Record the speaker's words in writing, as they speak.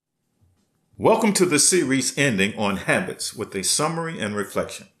Welcome to the series ending on habits with a summary and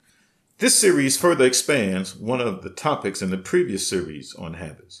reflection. This series further expands one of the topics in the previous series on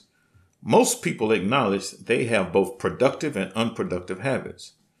habits. Most people acknowledge they have both productive and unproductive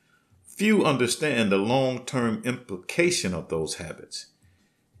habits. Few understand the long-term implication of those habits.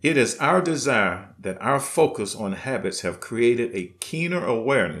 It is our desire that our focus on habits have created a keener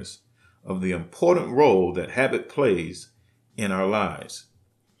awareness of the important role that habit plays in our lives.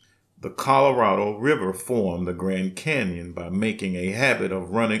 The Colorado River formed the Grand Canyon by making a habit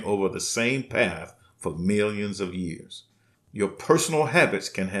of running over the same path for millions of years. Your personal habits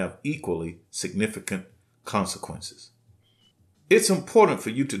can have equally significant consequences. It's important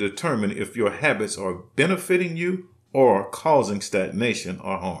for you to determine if your habits are benefiting you or causing stagnation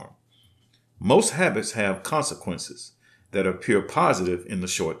or harm. Most habits have consequences that appear positive in the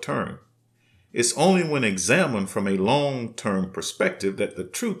short term. It's only when examined from a long-term perspective that the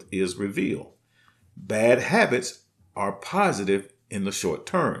truth is revealed. Bad habits are positive in the short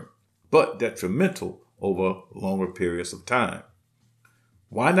term, but detrimental over longer periods of time.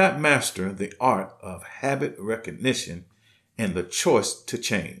 Why not master the art of habit recognition and the choice to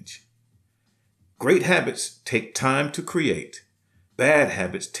change? Great habits take time to create. Bad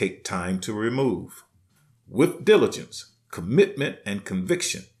habits take time to remove. With diligence, commitment, and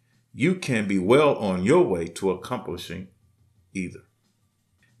conviction, you can be well on your way to accomplishing either.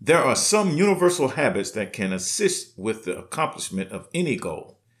 There are some universal habits that can assist with the accomplishment of any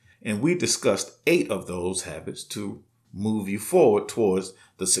goal, and we discussed 8 of those habits to move you forward towards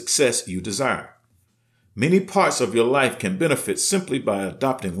the success you desire. Many parts of your life can benefit simply by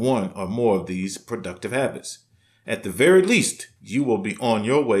adopting one or more of these productive habits. At the very least, you will be on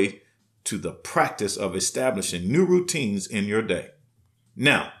your way to the practice of establishing new routines in your day.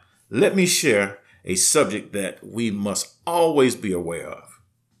 Now, let me share a subject that we must always be aware of: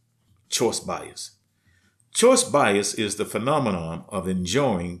 choice bias. Choice bias is the phenomenon of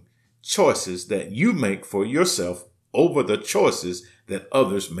enjoying choices that you make for yourself over the choices that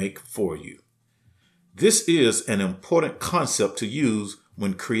others make for you. This is an important concept to use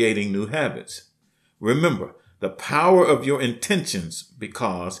when creating new habits. Remember the power of your intentions,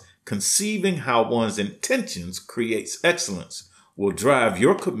 because conceiving how one's intentions creates excellence will drive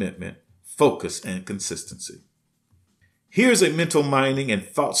your commitment, focus, and consistency. Here's a mental mining and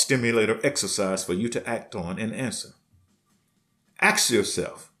thought stimulator exercise for you to act on and answer. Ask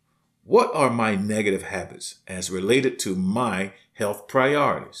yourself, what are my negative habits as related to my health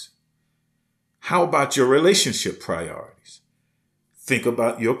priorities? How about your relationship priorities? Think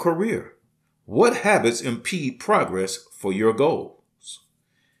about your career. What habits impede progress for your goals?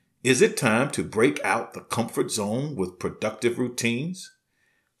 Is it time to break out the comfort zone with productive routines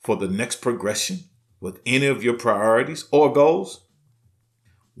for the next progression with any of your priorities or goals?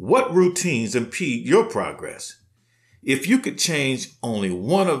 What routines impede your progress? If you could change only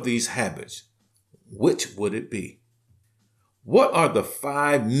one of these habits, which would it be? What are the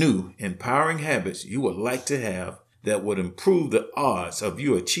 5 new empowering habits you would like to have that would improve the odds of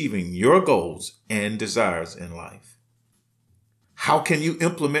you achieving your goals and desires in life? How can you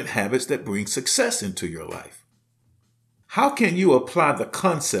implement habits that bring success into your life? How can you apply the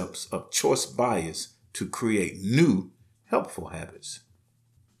concepts of choice bias to create new, helpful habits?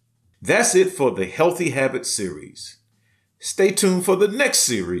 That's it for the Healthy Habits series. Stay tuned for the next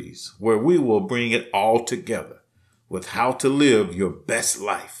series, where we will bring it all together with how to live your best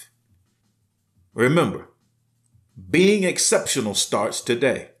life. Remember, being exceptional starts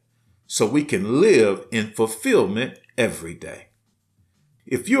today, so we can live in fulfillment every day.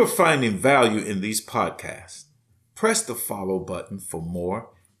 If you're finding value in these podcasts, press the follow button for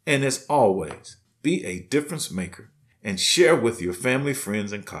more, and as always, be a difference maker and share with your family,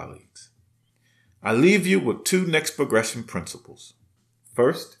 friends, and colleagues. I leave you with 2 next progression principles.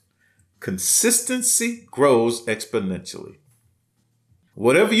 First, consistency grows exponentially.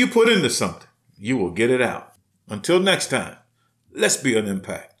 Whatever you put into something, you will get it out. Until next time, let's be an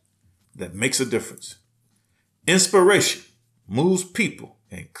impact that makes a difference. Inspiration moves people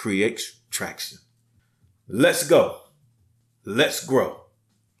and creates traction. Let's go. Let's grow.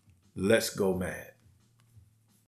 Let's go mad.